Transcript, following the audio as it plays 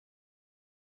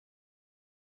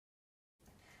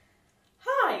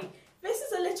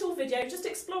little video just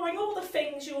exploring all the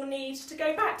things you'll need to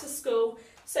go back to school,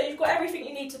 so you've got everything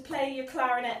you need to play your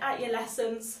clarinet at your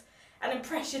lessons and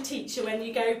impress your teacher when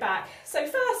you go back. So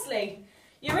firstly,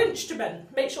 your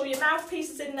instrument. Make sure your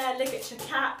mouthpiece is in there, ligature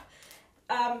cap,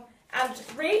 and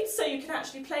reeds so you can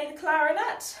actually play the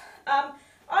clarinet.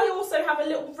 I also have a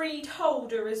little reed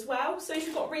holder as well, so if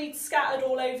you've got reeds scattered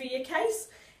all over your case,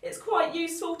 it's quite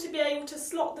useful to be able to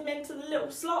slot them into the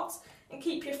little slots and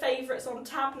keep your favourites on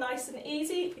tab nice and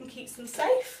easy and keeps them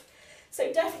safe.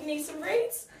 So definitely need some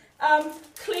reeds.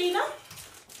 Cleaner,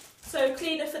 so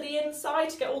cleaner for the inside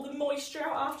to get all the moisture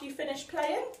out after you finish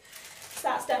playing. So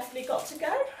that's definitely got to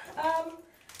go.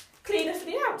 Cleaner for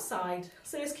the outside,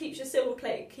 so this keeps your silver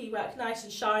plated keywork nice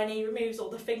and shiny, removes all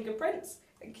the fingerprints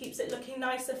and keeps it looking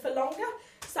nicer for longer.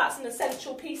 So that's an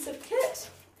essential piece of kit.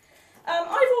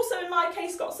 I've also in my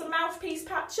case got some mouthpiece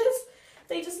patches.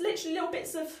 They just literally little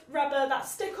bits of rubber that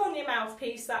stick on your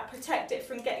mouthpiece that protect it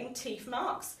from getting teeth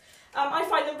marks. I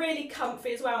find them really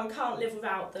comfy as well and can't live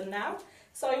without them now.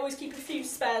 So I always keep a few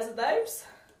spares of those.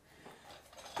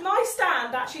 My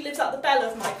stand actually lives up the bell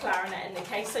of my clarinet in the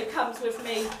case, so it comes with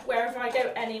me wherever I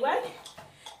go anyway.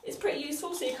 It's pretty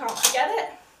useful so you can't forget it.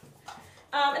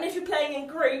 And if you're playing in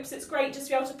groups, it's great just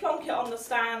to be able to plonk it on the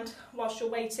stand whilst you're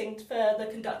waiting for the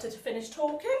conductor to finish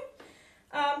talking.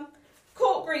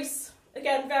 Cork grease,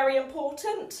 again very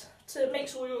important to make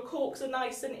sure your corks are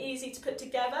nice and easy to put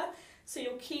together so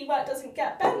your keywork doesn't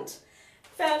get bent.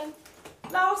 Then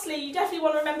lastly, you definitely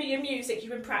want to remember your music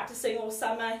you've been practicing all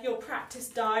summer, your practice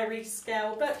diary,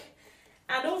 scale book,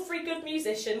 and every good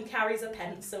musician carries a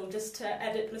pencil just to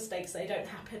edit mistakes so they don't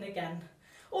happen again.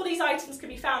 All these items can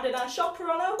be found in our shop or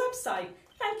on our website.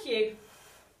 Thank you.